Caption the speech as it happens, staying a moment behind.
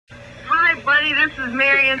Willie, this is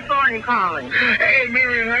Marion Thornton calling. Hey,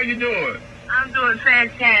 Marion, how you doing? I'm doing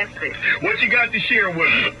fantastic. What you got to share with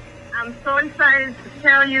us? I'm so excited to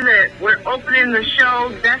tell you that we're opening the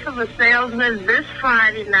show, Death of a Salesman, this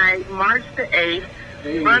Friday night, March the 8th.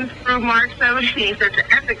 Runs through March 17th at the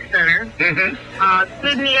Epic Center.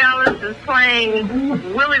 Sydney Ellis is playing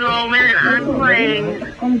Willie Loman, and I'm playing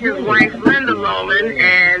his wife, Linda Loman,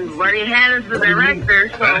 and Buddy Hannah's the director,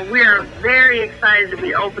 so we are very excited to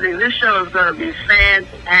be opening. This show is going to be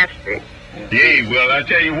fantastic. Yeah, well, I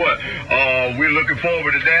tell you what, we're looking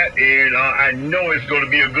forward to that, and I know it's going to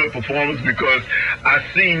be a good performance because I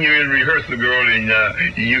seen you in rehearsal, girl, and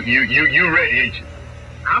you ready, ain't you?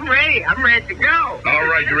 I'm ready. I'm ready to go. All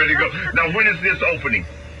right, you ready to go. Now, when is this opening?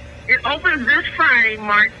 It opens this Friday,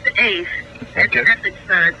 March the 8th, at the Epic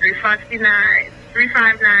Center,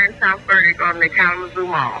 359 South Burdick on the Kalamazoo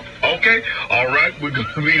Mall. Okay. All right. We're going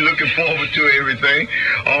to be looking forward to everything.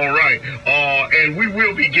 All right. And we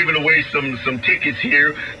will be giving away some tickets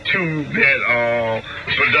here to that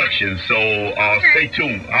production. So stay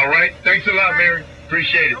tuned. All right. Thanks a lot, Mary.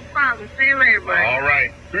 Appreciate it. No problem. See you later, buddy. All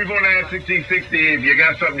right. 349-1660. If you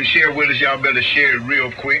got something to share with us, y'all better share it real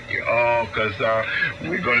quick because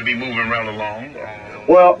we're going to be moving right along.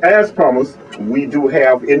 Well, as promised, we do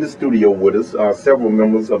have in the studio with us several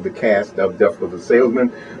members of the cast of Death of a Salesman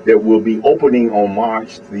that will be opening on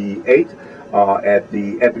March the 8th at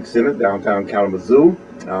the Epic Center, downtown Kalamazoo.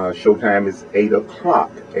 Showtime is 8 o'clock,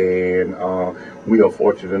 and we are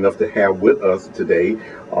fortunate enough to have with us today.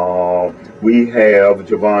 We have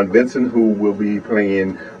Javon Benson, who will be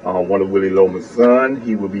playing one of Willie Loman's son.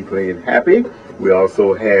 He will be playing Happy. We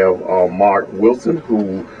also have Mark Wilson,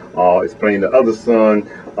 who is playing the other son,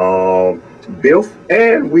 Biff.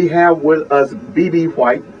 And we have with us BB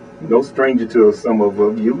White, no stranger to some of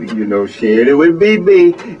you, sharing it with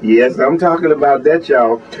BB. Yes, I'm talking about that,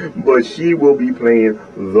 y'all. But she will be playing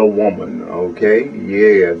the woman, okay?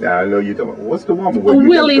 Yeah, now I know you're talking about, what's the woman?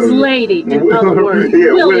 Willie's lady, in other words.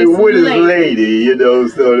 Yeah, Willie's lady,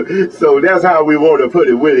 so that's how we want to put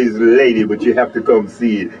it, Willie's lady, but you have to come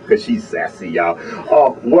see it because she's sassy, y'all.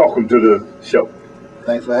 Welcome to the show.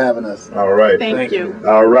 Thanks for having us. All right. Thank you.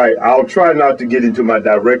 All right. I'll try not to get into my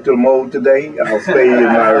director mode today. I'll stay in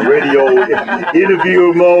my radio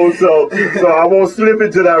interview mode. So I won't slip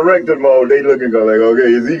into director mode. They looking like,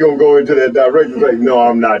 okay, is he going to go into that director thing? No,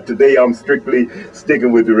 I'm not. Today I'm strictly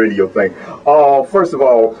sticking with the radio thing. First of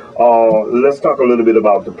all, let's talk a little bit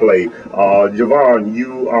about the play. Javon,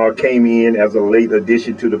 you came in as a late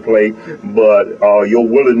addition to the play, but your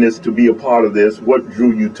willingness to be a part of this, what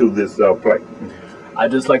drew you to this play? I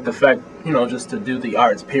just like the fact, just to do the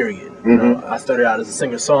arts, period. You know, I started out as a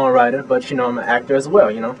singer-songwriter, but, I'm an actor as well,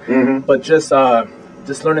 But just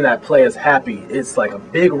learning that play as Happy, it's like a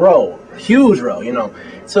big role, huge role, It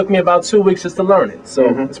took me about 2 weeks just to learn it, so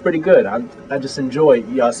it's pretty good. I just enjoy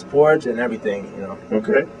y'all support and everything,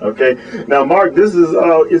 Okay. Now, Mark, this is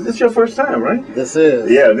this your first time, right? This is.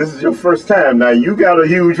 Yeah, this is your first time. Now, you got a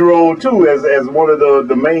huge role too as one of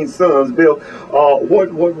the main sons, Bill.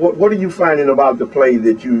 What are you finding about the play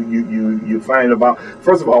that you find about?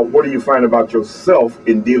 First of all, what do you find about yourself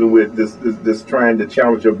in dealing with this trying to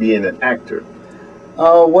challenge of being an actor?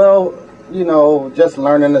 Well, just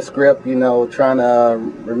learning the script, trying to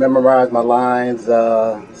memorize my lines,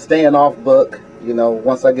 staying off book,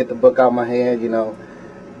 once I get the book out of my hand,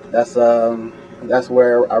 that's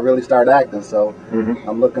where I really start acting. So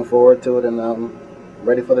I'm looking forward to it, and I'm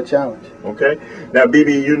ready for the challenge. Okay. Now,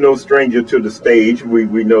 BB, you're no stranger to the stage.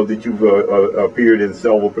 We know that you've appeared in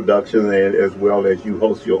several productions and as well as you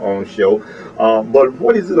host your own show. But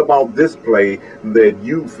what is it about this play that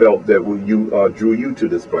you felt that drew you to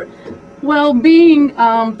this play? Well, being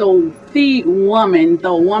the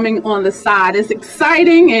woman on the side is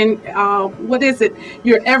exciting, and what is it?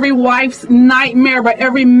 You're every wife's nightmare, but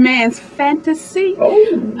every man's fantasy. Oh.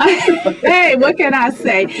 Hey, what can I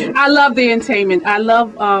say? I love the entertainment. I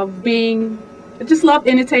love just love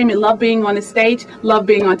entertainment, love being on the stage, love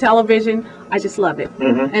being on television. I just love it.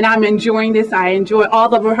 And I'm enjoying this. I enjoy all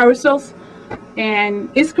the rehearsals.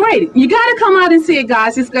 And it's great. You got to come out and see it,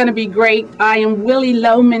 guys. It's going to be great. I am Willie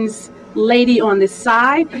Loman's lady on the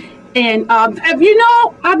side. And I've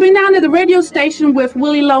been down at the radio station with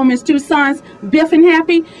Willie Loman's two sons, Biff and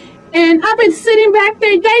Happy. And I've been sitting back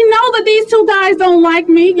there. They know that these two guys don't like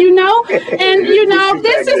me, And,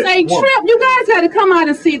 this is a trip. You guys got to come out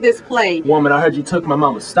and see this play. Woman, I heard you took my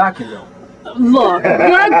mama's stocking, though. Your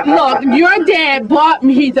dad bought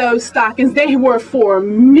me those stockings. They were for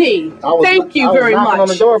me. Thank you very much. I was knocking on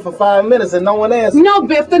the door for 5 minutes and no one answered. No,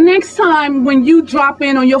 Biff, the next time when you drop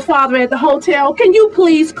in on your father at the hotel, can you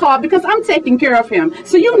please call? Because I'm taking care of him.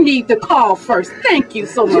 So you need to call first. Thank you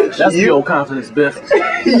so much. That's the old confidence, Biff.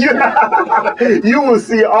 You will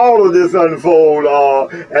see all of this unfold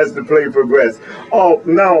as the play progresses.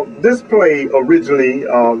 Now, this play originally,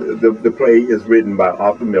 the play is written by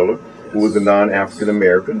Arthur Miller, who was a non-African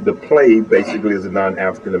American. The play basically is a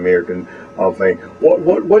non-African American thing.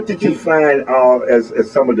 What did you find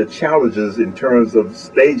as some of the challenges in terms of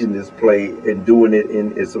staging this play and doing it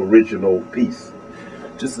in its original piece?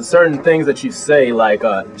 Just the certain things that you say, like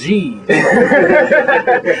G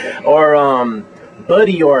or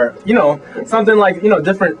buddy, or something like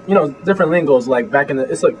different lingos, like back in the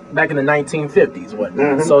 1950s,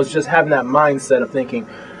 whatnot. So it's just having that mindset of thinking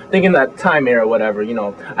that time era, whatever.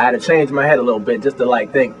 I had to change my head a little bit just to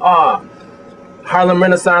think, Harlem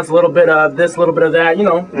Renaissance, a little bit of this, a little bit of that.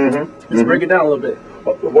 Just break it down a little bit.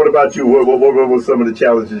 What about you? What were some of the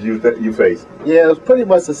challenges you faced? Yeah, it was pretty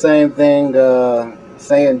much the same thing.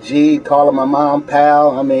 Saying G, calling my mom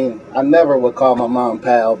pal. I mean, I never would call my mom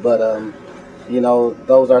pal, but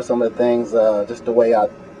those are some of the things. Just the way I,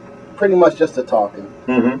 pretty much just the talking.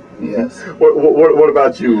 Yes. What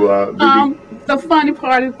about you, Bibi? The funny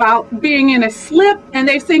part about being in a slip and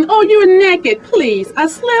they sing, "Oh, you're naked, please." A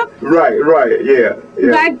slip. Right, yeah.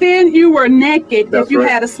 Back then, you were naked if you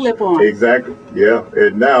had a slip on. Exactly. Yeah.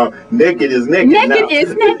 And now, naked is naked. Naked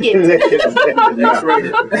is naked. Naked is naked now.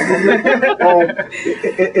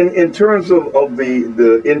 In terms of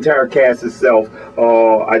the entire cast itself,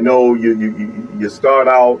 I know you start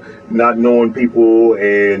out not knowing people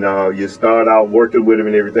and you start out working with them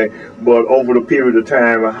and everything, but over the period of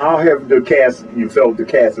time, how have you felt the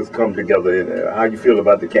cast has come together, and how you feel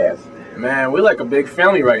about the cast? Man, we're like a big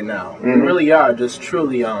family right now. We really are. Just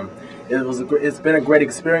truly, it's been a great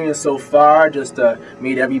experience so far, just to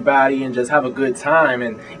meet everybody and just have a good time.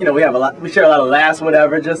 And we share a lot of laughs,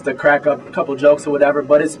 whatever, just to crack up a couple jokes or whatever.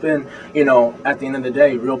 But it's been, at the end of the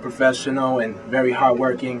day, real professional and very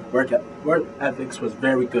hardworking. Work ethics was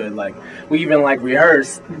very good. Like, we even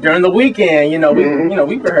rehearsed during the weekend.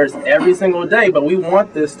 We rehearse every single day. But we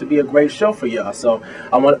want this to be a great show for y'all. So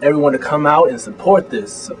I want everyone to come out and support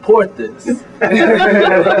this. Support this.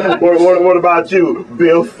 What about you,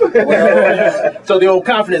 Biff? So the old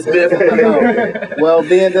confidence, Biff. Well,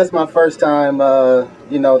 being this my first time,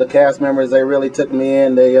 the cast members, they really took me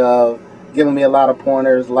in. They given me a lot of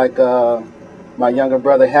pointers. Like my younger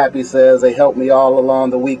brother Happy says, they helped me all along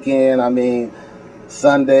the weekend. I mean,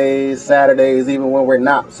 Sundays, Saturdays, even when we're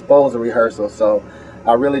not supposed to rehearsal. So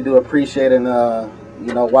I really do appreciate it, and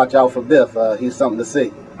watch out for Biff. He's something to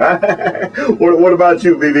see. What about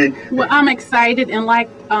you, Bibi? Well, I'm excited, and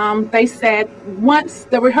they said, once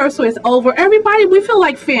the rehearsal is over, we feel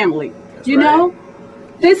like family.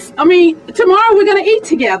 That's right. Tomorrow we're going to eat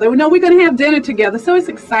together. We're going to have dinner together, so it's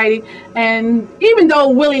exciting. And even though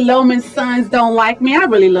Willie Loman's sons don't like me, I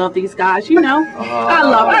really love these guys, I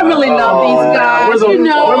really love these guys,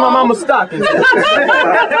 Where my mama's stockings?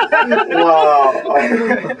 Wow.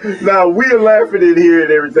 Now, we're laughing in here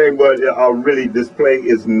and everything, but really this play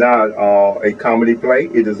is not a comedy play.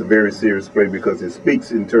 It is a very serious play because it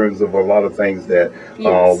speaks in terms of a lot of things that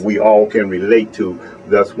we all can relate to.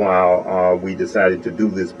 That's why we decided to do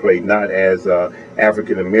this play not as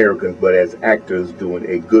African Americans, but as actors doing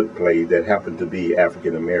a good play that happened to be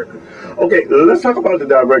African American. Okay, let's talk about the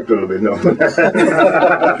director a little bit. No,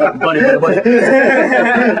 buddy.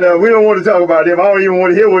 No, we don't want to talk about him. I don't even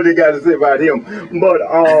want to hear what they got to say about him. But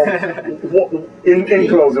in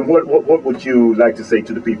closing, what would you like to say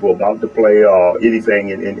to the people about the play or anything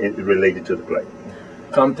related to the play?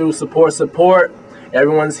 Come through, support.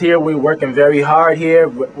 Everyone's here. We're working very hard here.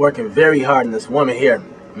 Working very hard. And this woman here,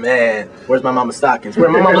 man, where's my mama's stockings?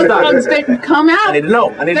 Where's my mama's stockings? Come out. I need to know.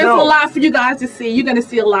 There's a lot for you guys to see. You're going to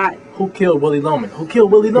see a lot. Who killed Willie Loman? Who killed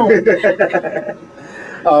Willie Loman?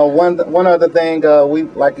 One other thing, we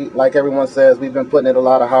like everyone says, we've been putting in a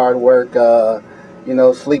lot of hard work.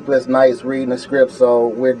 Sleepless nights reading the script. So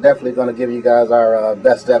we're definitely going to give you guys our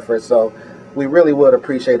best effort. So we really would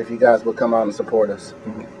appreciate if you guys would come out and support us.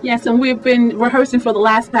 Yes, and we've been rehearsing for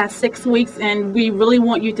the past 6 weeks, and we really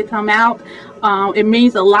want you to come out. It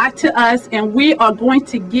means a lot to us, and we are going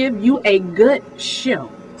to give you a good show.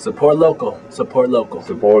 Support local. Support local.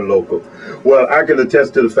 Support local. Well, I can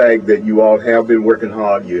attest to the fact that you all have been working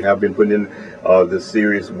hard. You have been putting in the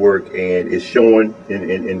serious work, and it's showing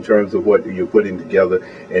in terms of what you're putting together.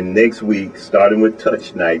 And next week, starting with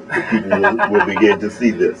Touch Night, people will begin to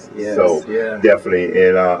see this. Yes, so definitely.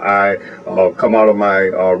 And I come out of my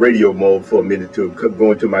radio mode for a minute to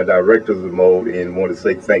go into my director's mode, and want to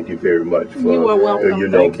say thank you very much for you are welcome.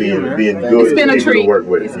 being good. It's been a treat. To work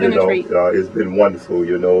with. It's been a treat. It's been wonderful.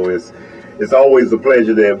 It's always a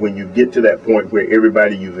pleasure that when you get to that point where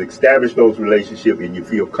you've established those relationships and you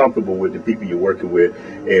feel comfortable with the people you're working with,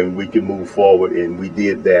 and we can move forward. And we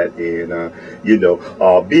did that. And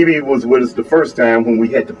BB was with us the first time when we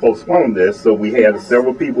had to postpone this, so we had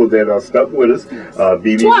several people that are stuck with us.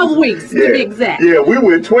 BB 12 weeks to be exact. Yeah, we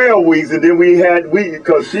went 12 weeks, and then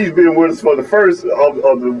because she's been with us for the first of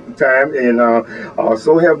the time, and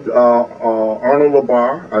so have Arnold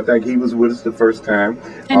Labar. I think he was with us the first time.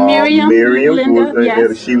 And Miriam, Linda,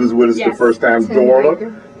 yes. She was with us the first time. Dorla.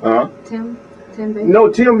 Tim Baker? No,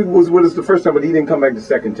 Tim was with us the first time, but he didn't come back the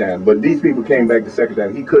second time. But these people came back the second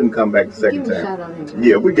time. He couldn't come back the second time. Shout out anyway.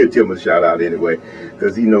 Yeah, we give Tim a shout out anyway,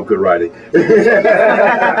 because he know karate.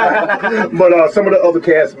 But some of the other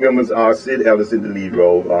cast members are Sid Ellis in the lead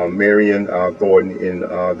role, Marion Thornton in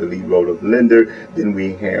the lead role of Linda. Then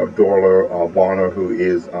we have Dorla Bonner, who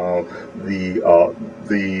is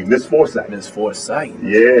the Miss Forsyth. Miss Forsyth.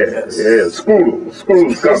 Yes. Screw's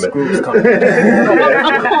coming. Screw's coming.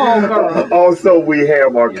 Also, we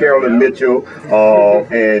have Carolyn Mitchell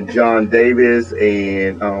and John Davis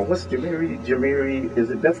and what's Jamiri? Is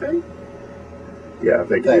it Bethany? Yeah, I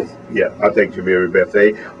think it is. Yeah, I think Jamiri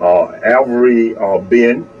Bethany. Alvary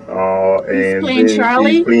Ben. And playing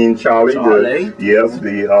Charlie. He's playing Charlie. Charlie.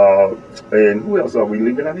 And who else are we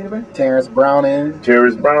leaving out anyway? Terrence Browning.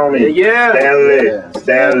 Yeah.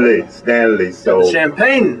 Stanley. So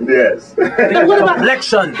champagne. Yes. And what about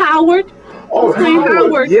Election. Howard? Oh,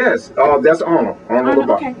 Howard. Yes. That's Arnold.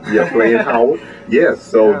 Okay. Yeah, playing Howard. Yes.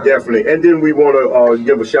 So definitely. And then we want to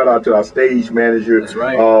give a shout out to our stage manager. That's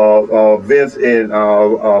right. Vince and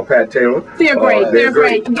Pat Taylor. They're great. They're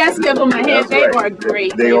great. Yes, give them a hand. They are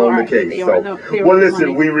great. They on the case. Well,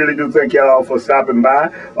 listen, we really do thank y'all for stopping by.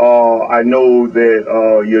 I know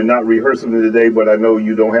that you're not rehearsing today, but I know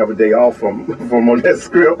you don't have a day off from on that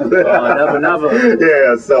script. Never.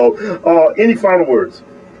 Yeah. So, any final words?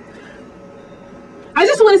 I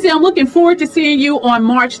just want to say I'm looking forward to seeing you on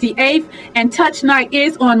March the 8th, and Touch Night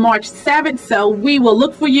is on March 7th, so we will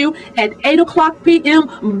look for you at 8:00 p.m.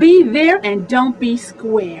 Be there and don't be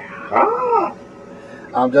square.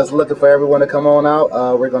 I'm just looking for everyone to come on out.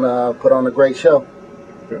 We're going to put on a great show.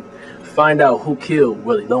 Find out who killed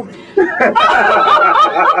Willie Loman.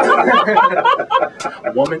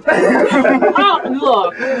 Woman.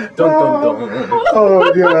 Look. Dun.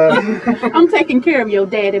 Oh, God. I'm taking care of your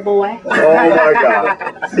daddy, boy. Oh, my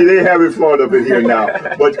God. See, they're having fun up in here now.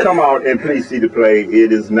 But come out and please see the play.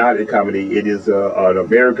 It is not a comedy. It is an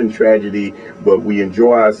American tragedy, but we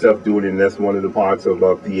enjoy ourselves doing it, and that's one of the parts of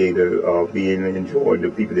theater, being and enjoying the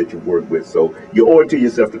people that you work with. So you owe it to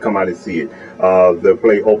yourself to come out and see it. The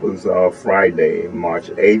play opens Friday, March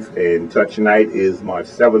 8th, and Touch Night is March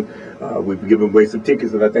 7th. We've been giving away some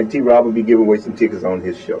tickets, and I think T-Rob will be giving away some tickets on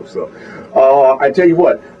his show. So I tell you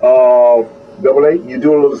what, Double A, you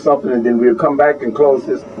do a little something, and then we'll come back and close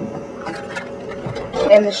this.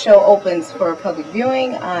 And the show opens for public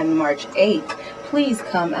viewing on March 8th. Please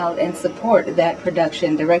come out and support that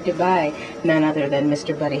production, directed by none other than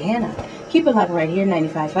Mr. Buddy Hanna. Keep it locked right here,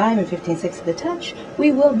 95.5 and 15.6 of The Touch.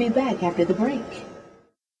 We will be back after the break.